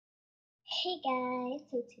Hey guys,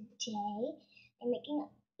 so today I'm making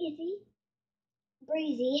easy,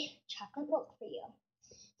 breezy chocolate milk for you.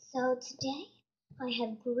 So today I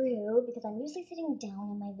have grew because I'm usually sitting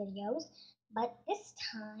down in my videos, but this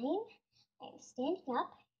time I'm standing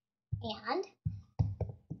up and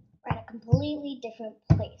we're at a completely different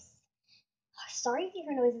place. Sorry if you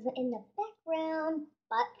hear noises in the background,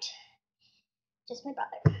 but just my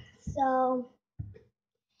brother. So,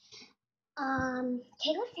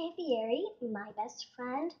 Kayla Sampieri, my best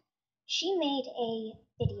friend, she made a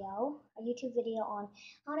YouTube video on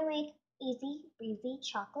how to make easy breezy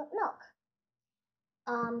chocolate milk.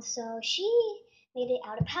 So she made it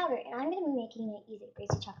out of powder, and I'm gonna be making an easy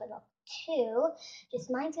breezy chocolate milk too. Just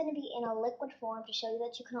mine's gonna be in a liquid form to show you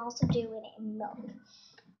that you can also do it in milk.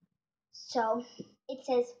 So it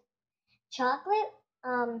says chocolate.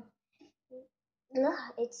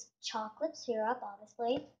 It's chocolate syrup,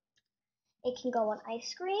 obviously. It can go on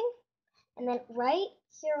ice cream. And then right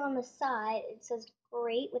here on the side, it says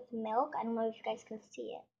great with milk. I don't know if you guys can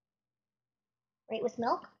see it. Great with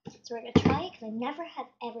milk. So we're going to try it because I never have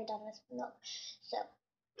ever done this with milk. So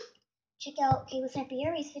check out Kayla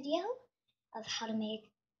Sampieri's video of how to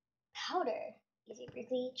make powder easy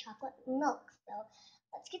breezy chocolate milk. So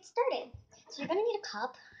let's get started. So you're going to need a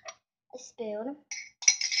cup, a spoon,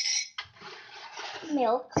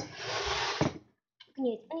 milk. You can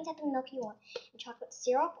use any type of milk you want, and chocolate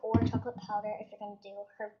syrup or chocolate powder if you're going to do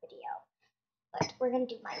her video. But we're going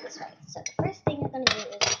to do mine this way. So the first thing you're going to do is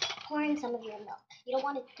pour in some of your milk. You don't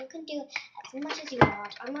want to, you can do as much as you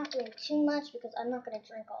want. I'm not doing too much because I'm not going to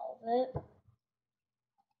drink all of it.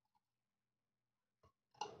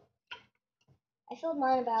 I filled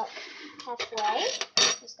mine about halfway.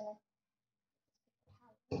 Just going to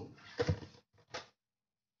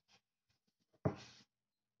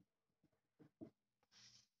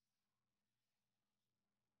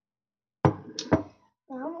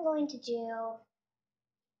now I'm going to do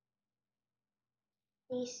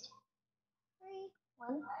at least three,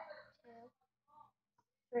 one, two,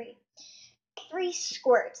 three. 3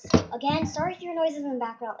 squirts. Again, sorry if your noises in the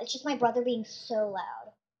background. It's just my brother being so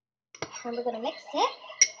loud. And we're going to mix it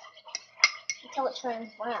until it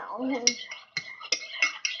turns brown. I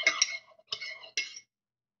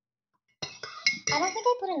don't think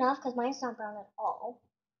I put enough because mine's not brown at all.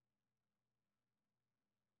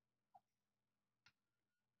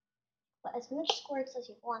 But as much squirts as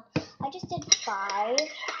you want. I just did 5.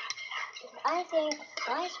 I think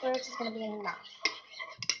 5 squirts is going to be enough.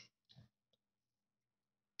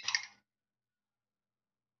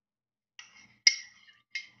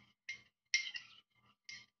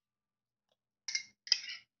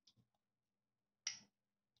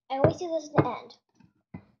 I always do this at the end.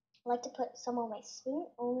 I like to put some on my spoon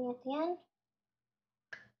only at the end.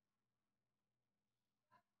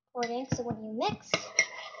 Pour it in so when you mix,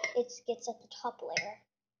 it gets at the top layer.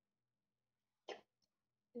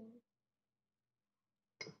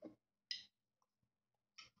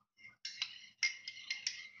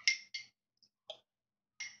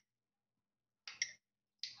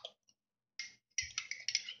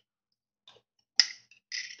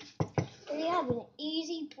 There you have an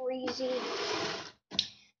easy breezy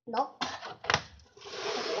milk.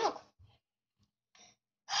 Milk.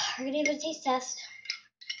 We're gonna give it a taste test.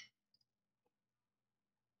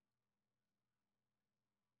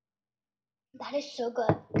 That is so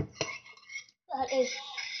good. That is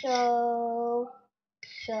so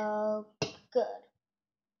good.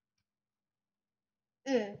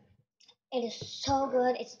 It is so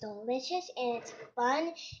good. It's delicious and it's fun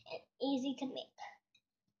and easy to make.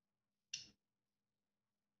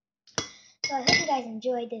 So I hope you guys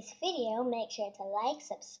enjoyed this video. Make sure to like,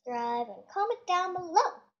 subscribe, and comment down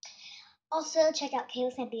below. Also, check out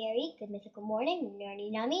Kayla Sampieri, Good Mythical Morning,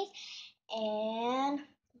 Nerdy Nummies, and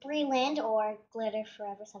Breeland or Glitter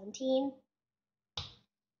Forever 17.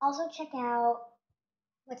 Also, check out,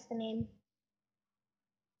 what's the name?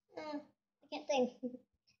 I can't think.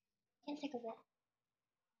 Can't think of that.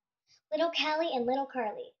 Little Callie and Little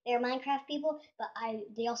Carly. They're Minecraft people, but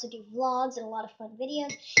they also do vlogs and a lot of fun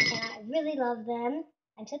videos, and I really love them.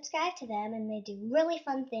 I'm subscribed to them, and they do really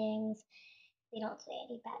fun things. They don't say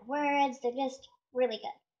any bad words. They're just really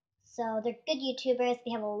good. So they're good YouTubers.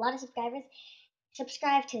 They have a lot of subscribers.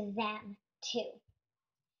 Subscribe to them too.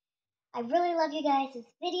 I really love you guys'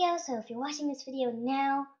 this video, so if you're watching this video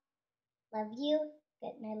now, love you.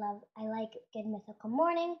 Good, and I like Good Mythical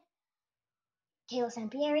Morning. Kayla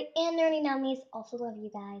Sampieri and Nerdy Nummies also love you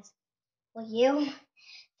guys. Well, you.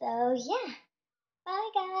 So yeah.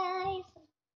 Bye guys.